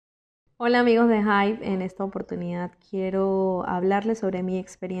Hola amigos de Hype, en esta oportunidad quiero hablarles sobre mi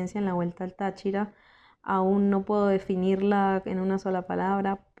experiencia en la Vuelta al Táchira. Aún no puedo definirla en una sola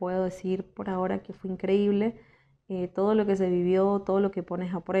palabra, puedo decir por ahora que fue increíble. Todo lo que se vivió, todo lo que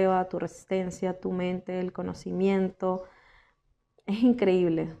pones a prueba, tu resistencia, tu mente, el conocimiento, es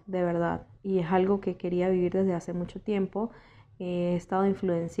increíble, de verdad. Y es algo que quería vivir desde hace mucho tiempo. He estado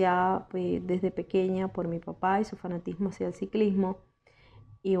influenciada desde pequeña por mi papá y su fanatismo hacia el ciclismo.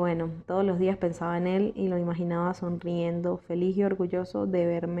 Y bueno, todos los días pensaba en él y lo imaginaba sonriendo, feliz y orgulloso de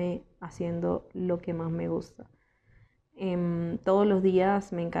verme haciendo lo que más me gusta. Todos los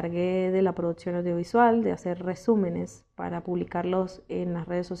días me encargué de la producción audiovisual, de hacer resúmenes para publicarlos en las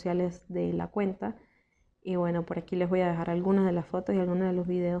redes sociales de la cuenta. Y bueno, por aquí les voy a dejar algunas de las fotos y algunos de los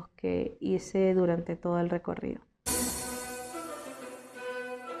videos que hice durante todo el recorrido.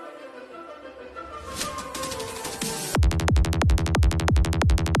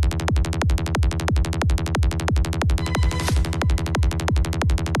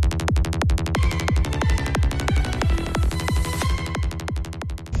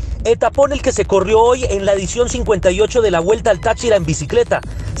 Etapón el que se corrió hoy en la edición 58 de la Vuelta al Táchira en bicicleta.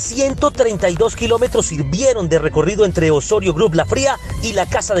 132 kilómetros sirvieron de recorrido entre Osorio Group La Fría y la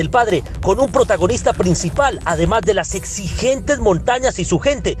Casa del Padre, con un protagonista principal, además de las exigentes montañas y su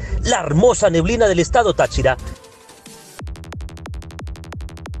gente, la hermosa neblina del estado Táchira.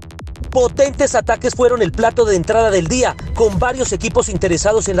 Potentes ataques fueron el plato de entrada del día, con varios equipos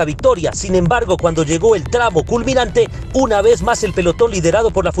interesados en la victoria. Sin embargo, cuando llegó el tramo culminante, una vez más el pelotón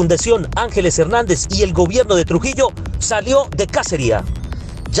liderado por la Fundación Ángeles Hernández y el gobierno de Trujillo salió de cacería.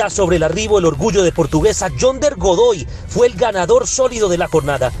 Ya sobre el arribo, el orgullo de Portuguesa, Yonder Godoy, fue el ganador sólido de la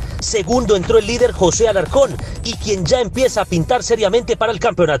jornada. Segundo entró el líder José Alarcón, y quien ya empieza a pintar seriamente para el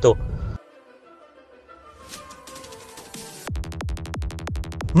campeonato.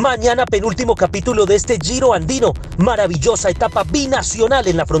 Mañana penúltimo capítulo de este Giro andino, maravillosa etapa binacional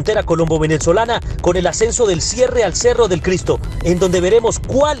en la frontera colombo-venezolana con el ascenso del cierre al Cerro del Cristo, en donde veremos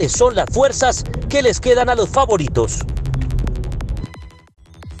cuáles son las fuerzas que les quedan a los favoritos.